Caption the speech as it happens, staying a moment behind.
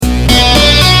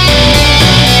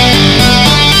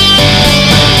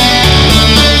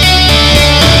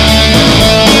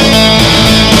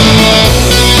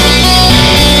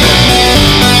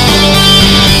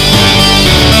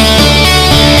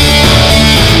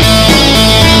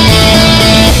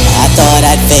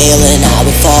fail and I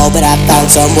would fall, but I found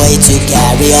some way to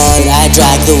carry on. I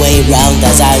drag the weight round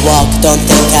as I walk, don't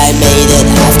think I made it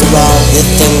after all. The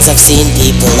things I've seen,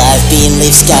 people I've been,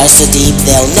 leave scars so deep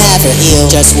they'll never heal.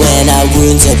 Just when a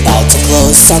wound's about to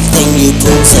close, something new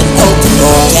proves an open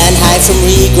door. Can't hide from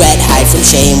regret, hide from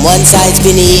shame, one side's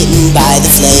been eaten by the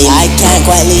flame. I can't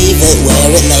quite leave it where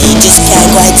it lay, just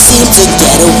can't quite seem to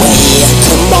get away.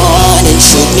 Come on and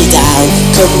shoot me down,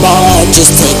 come on,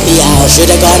 just take me out.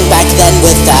 Should've gone back then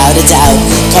without a doubt.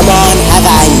 Come on, have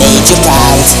I made you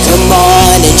proud? Come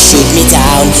on and shoot me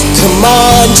down, come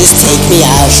on, just take me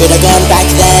out. Should've gone back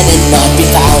then and not be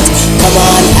found. Come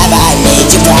on, have I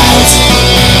made you proud?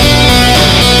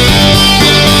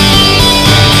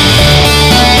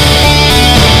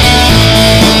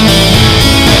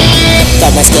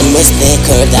 Thought my skin was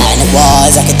thicker than it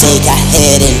was. I could take a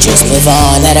hit and just move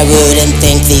on. That I wouldn't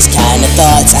think these kind of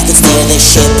thoughts. I could steer this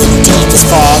ship in deepest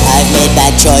fog. I've made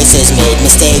bad choices, made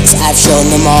mistakes, I've shown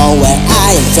them all where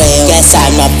I am frail. Guess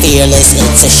I'm not fearless,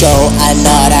 it's a show. I'm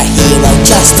not a hero,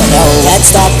 just a no. Can't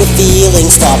stop the feeling,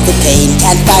 stop the pain.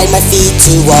 Can't find my feet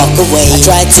to walk away. I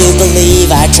tried to believe,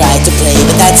 I tried to pray,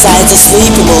 but that side's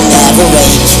asleep and will never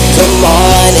wake. Come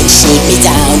on and shoot me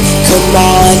down, come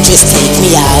on, just take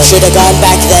me out. Should've gone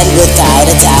back then without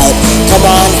a doubt. Come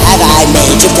on, have I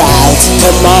made you proud?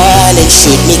 Come on and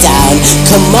shoot me down,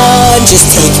 come on,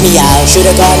 just take me out.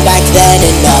 Should've gone back then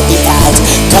and not be found.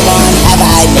 Come on, have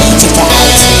I made you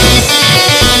proud?